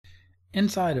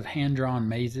inside of hand-drawn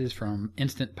mazes from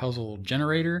Instant Puzzle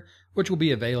Generator, which will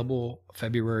be available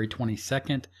February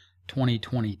 22nd,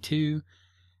 2022.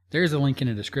 There's a link in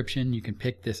the description. You can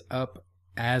pick this up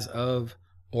as of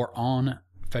or on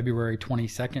February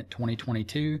 22nd,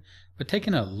 2022. But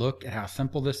taking a look at how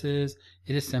simple this is,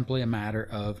 it is simply a matter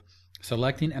of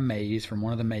selecting a maze from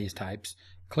one of the maze types,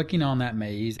 clicking on that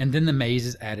maze, and then the maze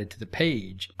is added to the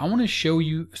page. I want to show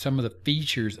you some of the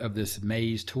features of this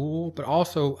maze tool, but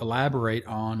also elaborate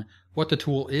on what the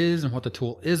tool is and what the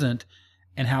tool isn't,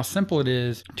 and how simple it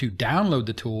is to download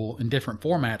the tool in different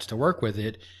formats to work with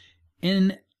it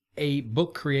in a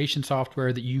book creation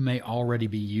software that you may already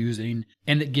be using,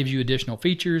 and it gives you additional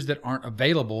features that aren't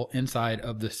available inside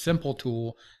of the simple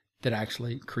tool that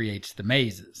actually creates the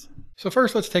mazes. So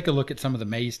first, let's take a look at some of the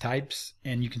maze types,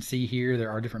 and you can see here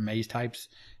there are different maze types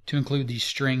to include these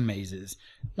string mazes.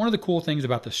 One of the cool things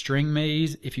about the string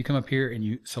maze, if you come up here and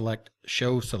you select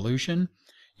Show Solution,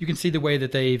 you can see the way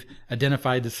that they've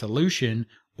identified the solution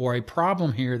or a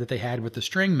problem here that they had with the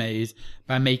string maze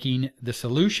by making the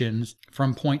solutions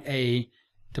from point A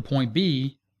to point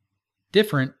B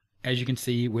different, as you can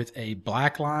see, with a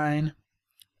black line,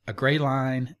 a gray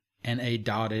line, and a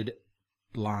dotted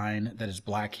line that is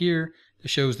black here that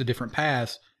shows the different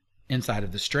paths inside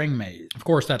of the string maze. Of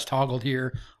course, that's toggled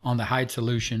here on the hide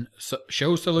solution,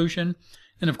 show solution.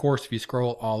 And of course, if you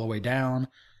scroll all the way down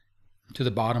to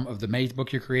the bottom of the maze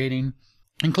book you're creating,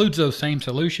 includes those same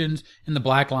solutions in the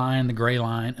black line, the gray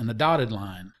line, and the dotted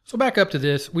line. So back up to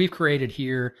this, we've created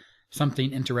here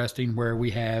something interesting where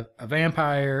we have a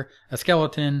vampire, a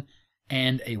skeleton,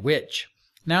 and a witch.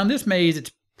 Now in this maze,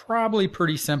 it's probably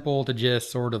pretty simple to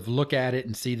just sort of look at it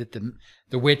and see that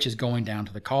the witch is going down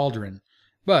to the cauldron.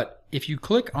 But if you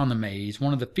click on the maze,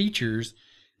 one of the features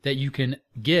that you can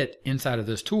get inside of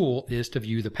this tool is to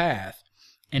view the path.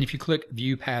 And if you click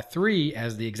View Path 3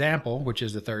 as the example, which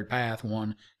is the third path,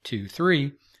 1, 2,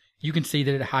 3, you can see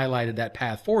that it highlighted that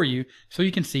path for you, so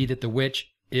you can see that the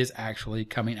witch is actually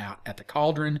coming out at the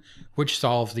cauldron, which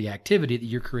solves the activity that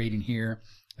you're creating here.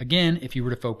 Again, if you were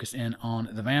to focus in on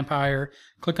the vampire,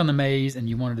 click on the maze, and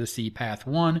you wanted to see Path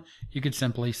 1, you could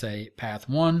simply say Path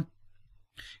 1, and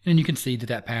then you can see that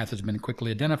that path has been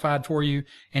quickly identified for you,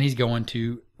 and he's going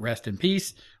to rest in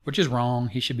peace, which is wrong.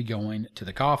 He should be going to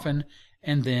the coffin.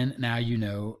 And then now you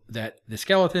know that the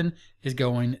skeleton is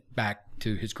going back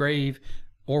to his grave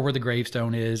or where the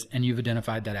gravestone is, and you've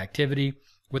identified that activity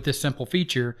with this simple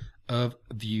feature of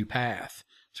View Path.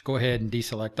 So go ahead and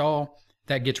deselect all.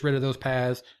 That gets rid of those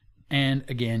paths, and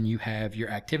again, you have your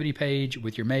activity page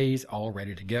with your maze all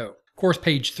ready to go. Of course,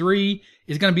 page 3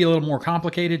 is going to be a little more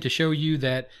complicated to show you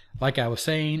that, like I was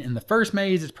saying, in the first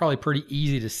maze, it's probably pretty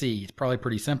easy to see. It's probably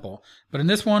pretty simple. But in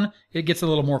this one, it gets a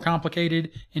little more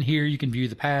complicated, and here you can view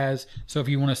the paths. So if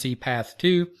you want to see Path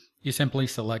 2, you simply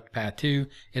select Path 2.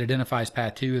 It identifies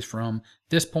Path 2 as from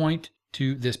this point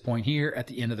to this point here at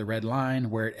the end of the red line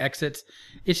where it exits.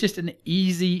 It's just an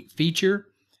easy feature.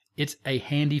 It's a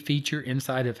handy feature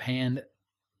inside of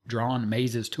Hand-Drawn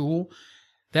Mazes tool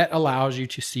that allows you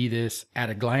to see this at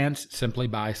a glance simply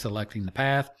by selecting the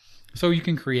path. So you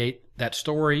can create that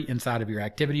story inside of your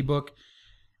activity book.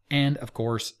 And of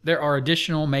course, there are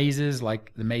additional mazes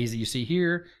like the maze that you see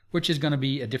here, which is going to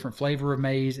be a different flavor of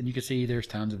maze. And you can see there's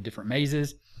tons of different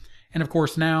mazes. And of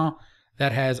course, now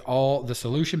that has all the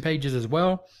solution pages as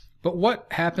well. But what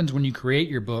happens when you create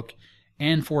your book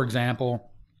and, for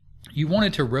example, you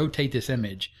wanted to rotate this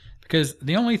image? Because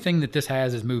the only thing that this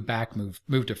has is move back,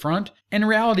 move to front. And the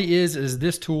reality is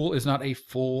this tool is not a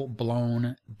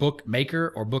full-blown book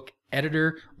maker or book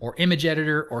editor or image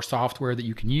editor or software that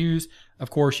you can use. Of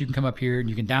course, you can come up here and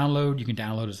you can download. You can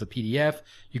download as a PDF.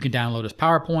 You can download as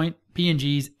PowerPoint,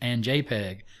 PNGs, and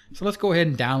JPEG. So let's go ahead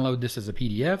and download this as a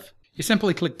PDF. You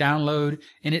simply click download,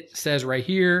 and it says right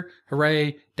here,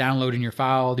 hooray, downloading your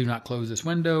file. Do not close this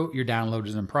window. Your download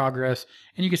is in progress.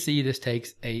 And you can see this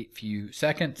takes a few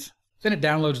seconds. Then it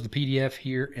downloads the PDF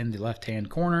here in the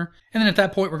left-hand corner. And then at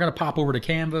that point, we're going to pop over to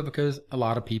Canva because a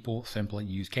lot of people simply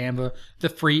use Canva, the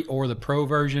free or the pro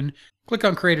version. Click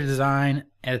on Create a Design,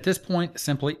 and at this point,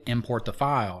 simply import the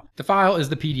file. The file is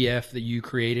the PDF that you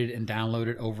created and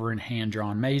downloaded over in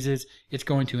Hand-Drawn Mazes. It's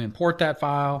going to import that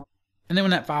file. And then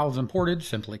when that file is imported,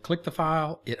 simply click the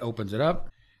file. It opens it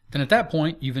up. Then at that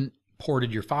point, you've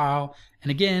imported your file. And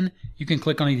again, you can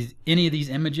click on any of these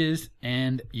images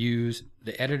and use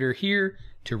the editor here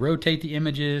to rotate the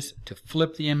images, to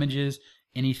flip the images,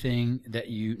 anything that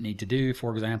you need to do.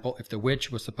 For example, if the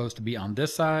witch was supposed to be on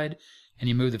this side and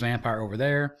you move the vampire over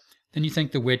there, then you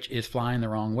think the witch is flying the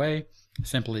wrong way,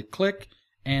 simply click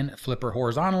and flip her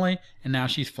horizontally, and now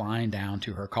she's flying down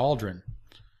to her cauldron.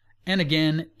 And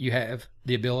again, you have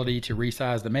the ability to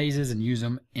resize the mazes and use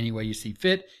them any way you see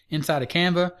fit. Inside of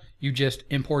Canva, you just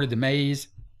imported the maze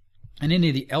and any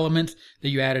of the elements that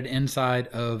you added inside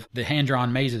of the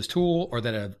hand-drawn mazes tool or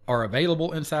that are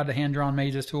available inside the hand-drawn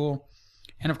mazes tool.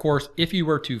 And of course, if you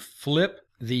were to flip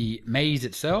the maze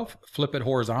itself, flip it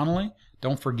horizontally.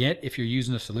 Don't forget, if you're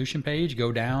using the solution page,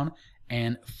 go down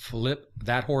and flip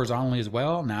that horizontally as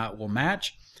well. Now it will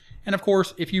match. And of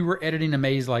course, if you were editing a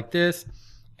maze like this,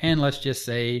 and let's just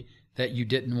say that you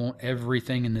didn't want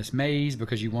everything in this maze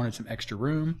because you wanted some extra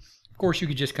room, of course, you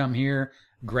could just come here,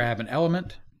 grab an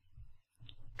element,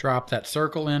 drop that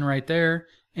circle in right there,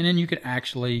 and then you could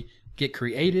actually get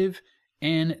creative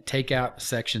and take out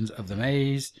sections of the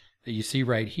maze that you see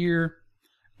right here,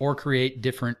 or create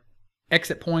different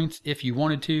exit points if you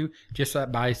wanted to, just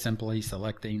by simply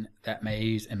selecting that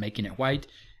maze and making it white.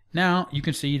 Now you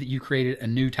can see that you created a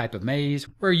new type of maze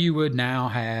where you would now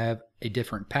have a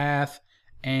different path,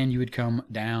 and you would come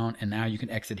down, and now you can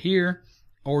exit here,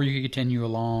 or you could continue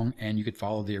along and you could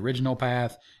follow the original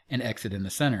path and exit in the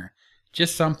center.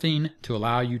 Just something to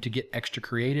allow you to get extra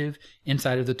creative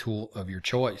inside of the tool of your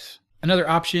choice. Another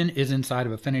option is inside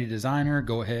of Affinity Designer.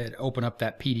 Go ahead, open up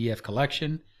that PDF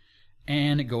collection,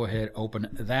 and go ahead, open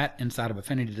that inside of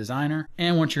Affinity Designer.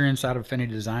 And once you're inside of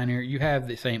Affinity Designer, you have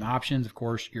the same options. Of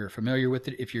course, you're familiar with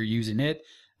it if you're using it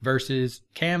versus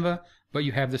Canva, but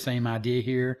you have the same idea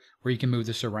here where you can move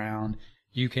this around.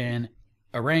 You can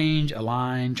arrange,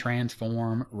 align,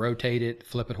 transform, rotate it,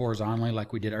 flip it horizontally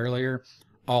like we did earlier,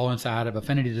 all inside of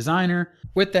Affinity Designer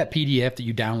with that PDF that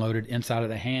you downloaded inside of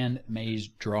the Hand Maze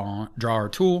Drawer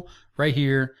tool right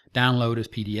here. Download as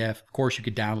PDF. Of course, you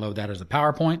could download that as a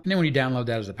PowerPoint. And then when you download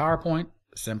that as a PowerPoint,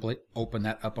 simply open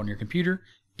that up on your computer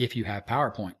if you have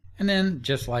PowerPoint. And then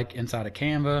just like inside of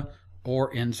Canva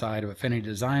or inside of Affinity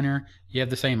Designer, you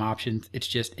have the same options. It's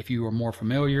just if you are more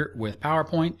familiar with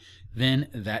PowerPoint, then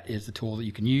that is the tool that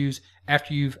you can use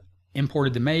after you've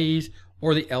imported the maze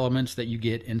or the elements that you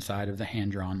get inside of the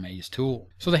hand-drawn maze tool.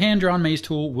 So the hand-drawn maze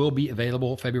tool will be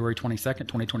available February 22nd,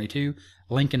 2022.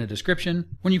 Link in the description.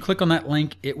 When you click on that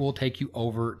link, it will take you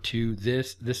over to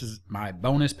this. This is my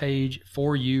bonus page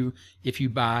for you if you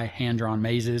buy hand-drawn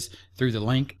mazes through the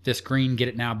link. This green Get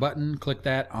It Now button, click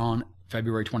that on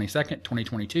February 22nd,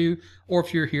 2022, or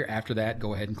if you're here after that,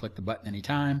 go ahead and click the button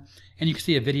anytime. And you can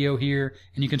see a video here,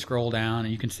 and you can scroll down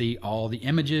and you can see all the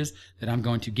images that I'm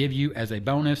going to give you as a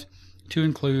bonus, to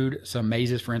include some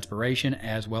mazes for inspiration,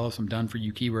 as well as some done for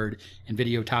you keyword and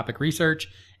video topic research.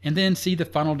 And then see the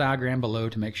funnel diagram below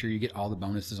to make sure you get all the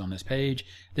bonuses on this page.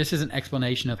 This is an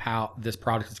explanation of how this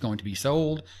product is going to be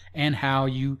sold and how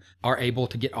you are able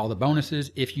to get all the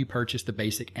bonuses if you purchase the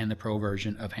basic and the pro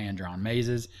version of hand-drawn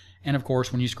mazes. And of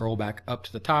course, when you scroll back up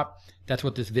to the top, that's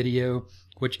what this video,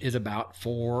 which is about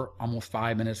almost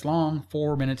 5 minutes long,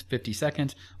 4 minutes, 50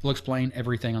 seconds, will explain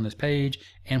everything on this page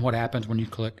and what happens when you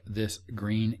click this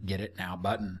green Get It Now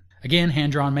button. Again,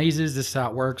 hand-drawn mazes, this is how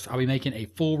it works. I'll be making a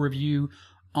full review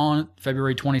on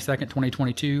February 22nd,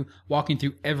 2022, walking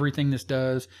through everything this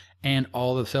does and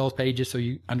all the sales pages so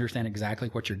you understand exactly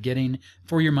what you're getting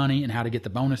for your money and how to get the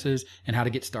bonuses and how to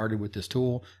get started with this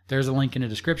tool. There's a link in the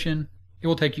description. It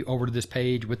will take you over to this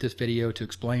page with this video to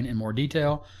explain in more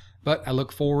detail, but I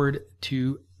look forward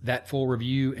to that full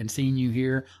review and seeing you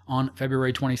here on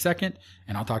February 22nd,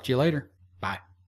 and I'll talk to you later.